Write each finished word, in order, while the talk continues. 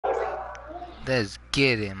Let's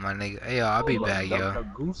get it, my nigga. Hey, yo, I'll be back, Duck, yo. duck,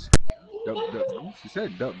 goose. Duck, duck, goose. You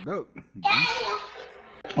said duck, duck. Goose.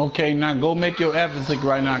 Okay, now go make your advocate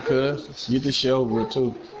right now, cuz. Get this shit over with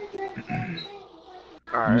too. You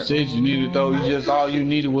Alright. said you needed those. You just all you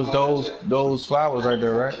needed was those flowers right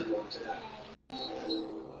there, right?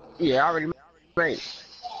 Yeah, I already made it.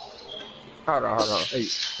 Hold on, hold on. Hey,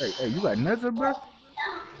 you got Nether, bro?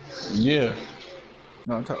 Yeah.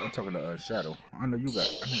 No, I'm talking to Shadow. I know you got.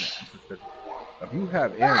 If you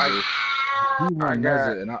have Amber, he I run got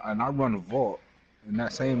Nether, and I run Vault in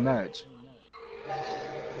that same match.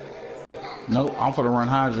 Nope, I'm for the run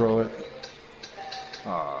hydro it.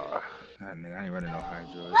 That nigga, I ain't running no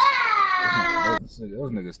Hydro.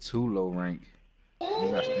 Those niggas too low rank. You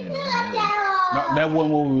gotta stay in the one area. No, that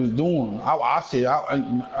wasn't what we was doing. I said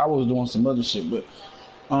I was doing some other shit, but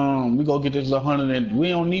we go get this little 100 and we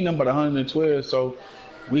don't need nothing but 112, so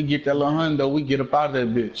we get that little 100 though, we get up out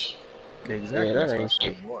of that bitch. yeah, Exactly. that That's why I ain't said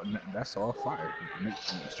shit. Vault. That's all fire.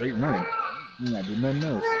 Straight running. You ain't gotta do nothing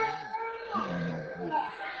else.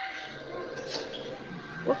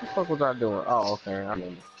 What the fuck was I doing? Oh, okay, I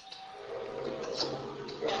remember.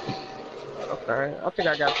 Okay, I think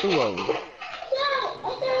I got two of them.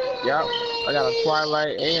 Yep, I got a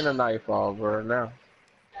Twilight and a Nightfall, bro. Now.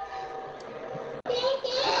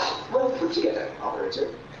 Well put together,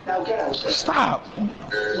 operator. Now get out there. Stop!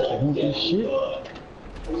 This shit.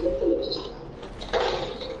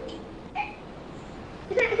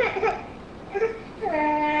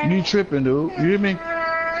 You tripping, dude. You hear me?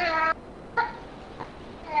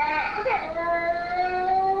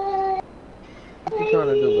 What you trying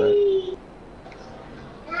to do, man?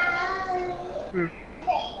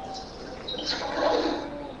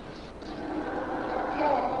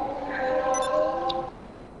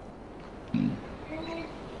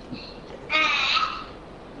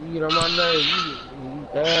 You get on my nerves, you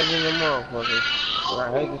bad in the motherfucker. I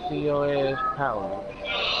hate to see your ass pouting.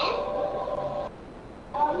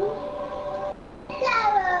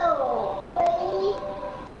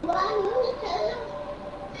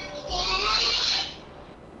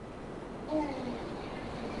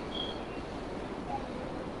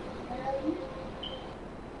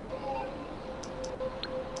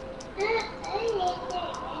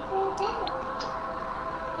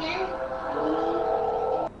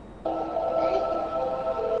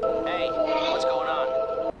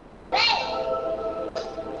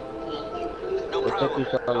 What took you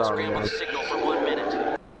so long, man? Signal for 1 minute.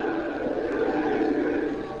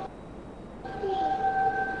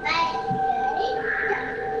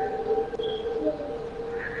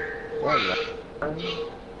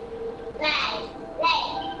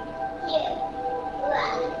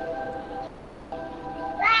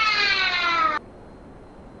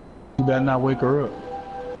 You better not wake her up.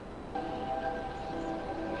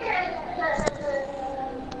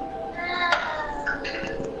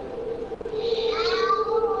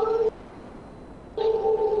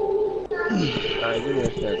 Alright, give me a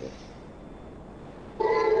second.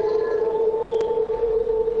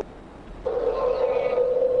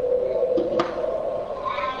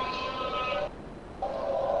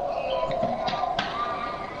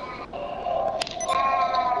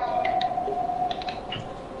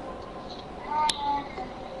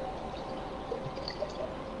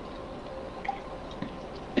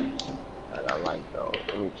 I like those.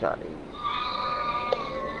 Let me try these.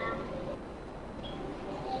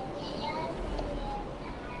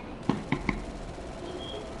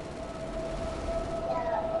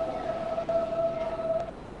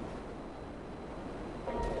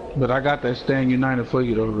 But I got that Stand United for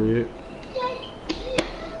you though, Red.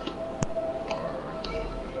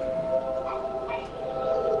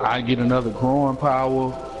 I get another growing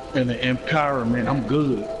power and the empowerment. I'm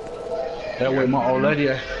good. That way my old lady,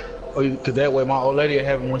 cause that way my old lady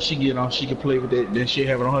having when she get on, she can play with that. Then she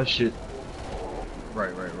having on her shit.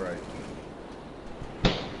 Right.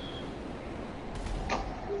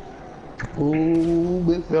 Ooh,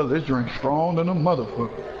 big fella, this drink strong than a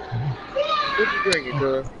motherfucker. What you drinking,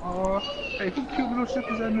 girl? Hey, who cute little shit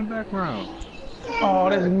is that in the background? Oh,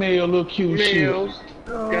 that's Mel, little cute Mills. shit.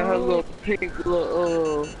 Got her little pink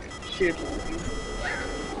little shit.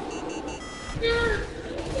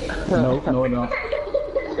 No.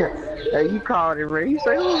 Hey, you called it, man. You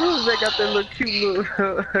say, who's that got that little cute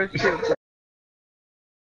little shit?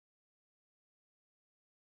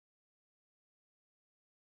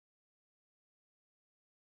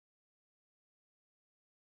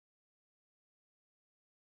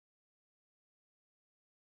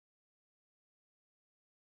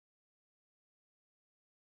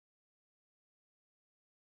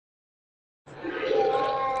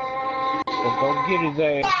 Let's go get his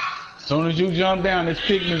ass. As soon as you jump down, there's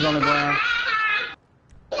pygmies on the ground.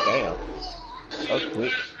 Damn. That's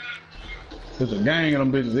quick. There's a gang of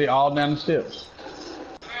them bitches. They all down the steps.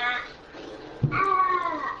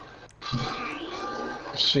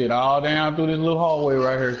 Shit, all down through this little hallway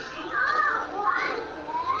right here.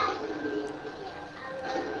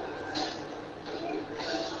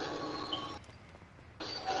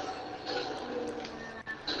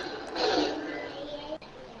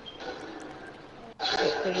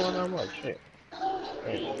 What's going on? Like shit.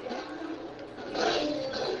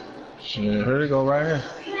 Shit, here they go right here.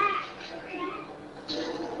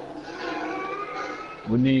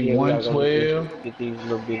 We need Yeah, we gotta go 112. get these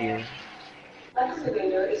little bitties.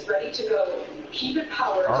 Excavator is ready to go. Keep it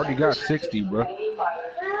powered. I already got 60, bro.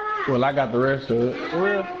 Well, I got the rest of it. For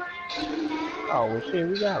real? Oh, well, shit,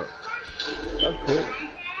 we got it. That's good.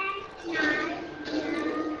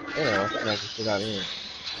 Yeah, let's smack the shit out of here.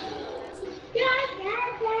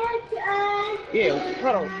 Yeah,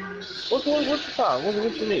 hold on. What's the time?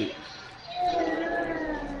 What you need?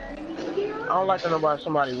 I don't like to know about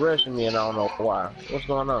somebody rushing me and I don't know why. What's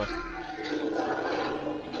going on?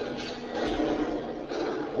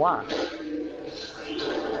 Why?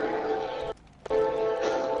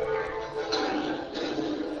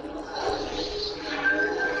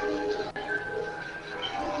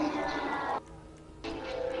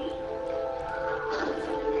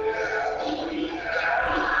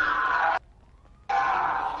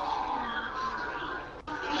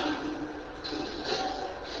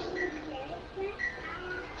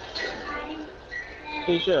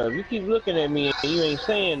 Hey, sure, if you keep looking at me and you ain't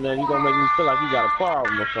saying nothing, you gonna make me feel like you got a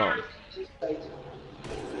problem or something.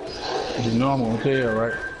 You know I'm gonna tell,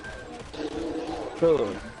 right?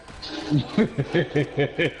 Cool.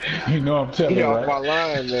 You know I'm telling, Get right? off my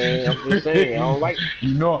line, man. I'm just saying, I don't like.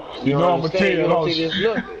 You know I'm gonna tell. You don't see this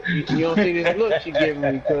look. You don't see this look she giving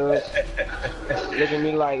me, cuz looking at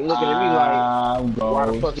me like, why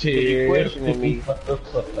the fuck you questioning me?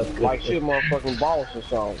 Like she a motherfucking boss or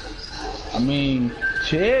something. I mean,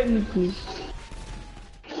 technically.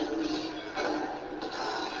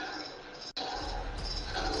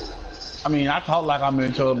 I mean, I talk like I'm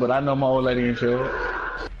in trouble, but I know my old lady in trouble.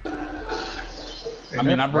 I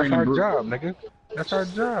mean, I bring that's our the job, nigga. That's our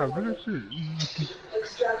job, nigga. Shit.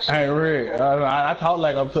 Hey, Rick, I talk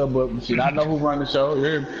like I'm tough, but shit, I know who run the show. You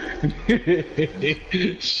hear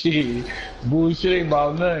me? Shit, bullshit ain't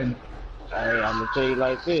about nothing. Hey, I'm gonna tell you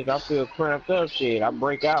like this. I feel cramped up, shit. I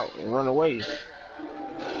break out and run away.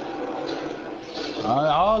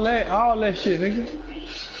 All that shit, nigga.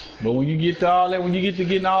 But when you get to all that, when you get to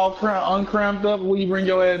getting all uncramped up, where you bring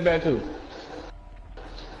your ass back to?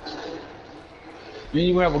 Then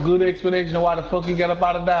you gonna have a good explanation of why the fuck you got up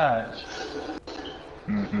out of Dodge.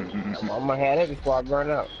 I'm gonna have that before I burn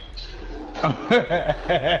out.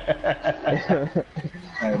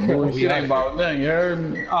 Hey, bullshit ain't about nothing, you heard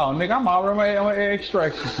me? Oh, nigga, I'm already on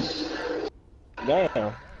extraction.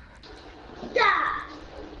 Damn.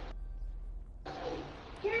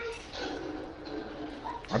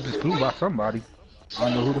 I just flew by somebody. I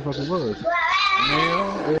don't know who the fuck it was.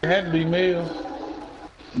 Mel, it had to be Mel.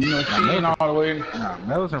 You know, she ain't all the way. Nah,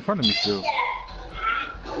 Mel was in front of me still.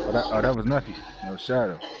 Oh, that was nothing. That was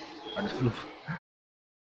Shadow. I just flew.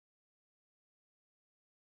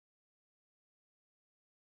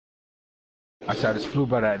 I just flew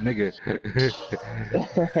by that nigga.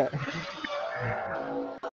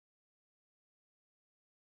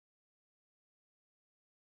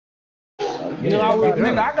 You know,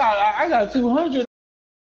 nigga, I got 200.